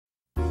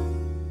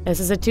This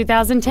is a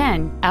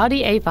 2010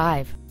 Audi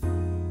A5.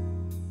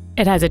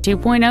 It has a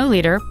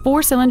 2.0-liter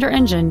four-cylinder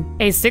engine,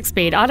 a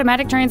 6-speed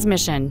automatic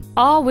transmission,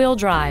 all-wheel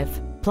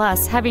drive.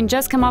 Plus, having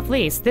just come off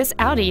lease, this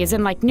Audi is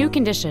in like new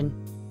condition.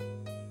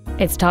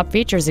 Its top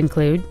features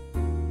include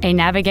a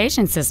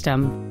navigation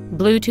system,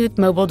 Bluetooth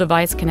mobile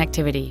device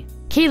connectivity,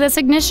 keyless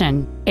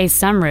ignition, a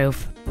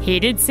sunroof,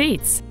 heated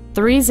seats,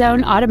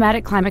 3-zone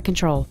automatic climate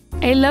control,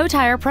 a low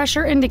tire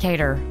pressure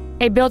indicator,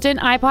 a built-in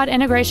iPod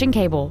integration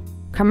cable,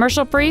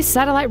 commercial-free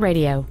satellite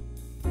radio,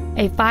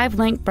 a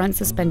 5-link front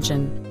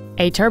suspension,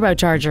 a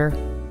turbocharger,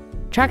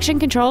 traction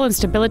control and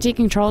stability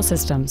control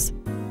systems,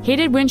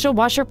 heated windshield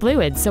washer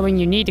fluid so when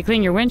you need to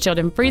clean your windshield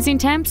in freezing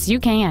temps, you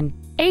can,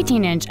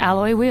 18-inch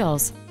alloy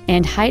wheels,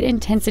 and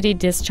high-intensity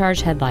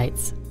discharge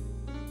headlights.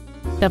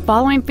 The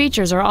following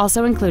features are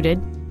also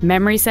included: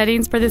 memory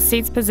settings for the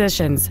seat's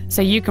positions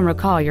so you can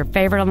recall your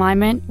favorite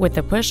alignment with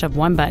the push of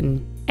one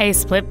button, a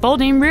split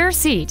folding rear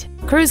seat,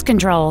 cruise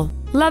control,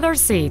 leather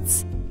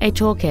seats, a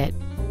toolkit,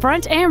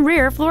 front and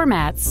rear floor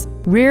mats,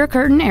 rear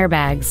curtain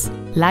airbags,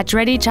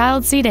 latch-ready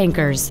child seat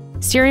anchors,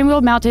 steering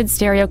wheel mounted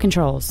stereo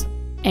controls,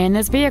 and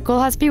this vehicle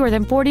has fewer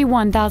than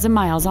 41,000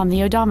 miles on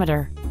the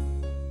odometer.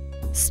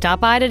 Stop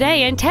by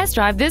today and test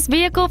drive this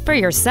vehicle for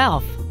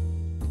yourself.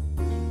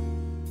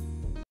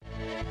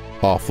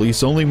 Off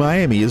Lease Only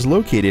Miami is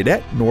located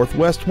at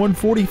Northwest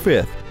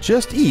 145th,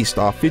 just east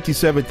off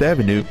 57th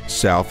Avenue,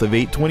 south of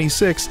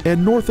 826,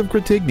 and north of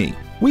Cretigny.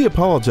 We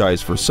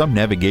apologize for some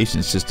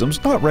navigation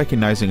systems not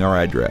recognizing our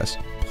address.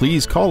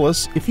 Please call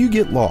us if you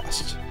get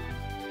lost.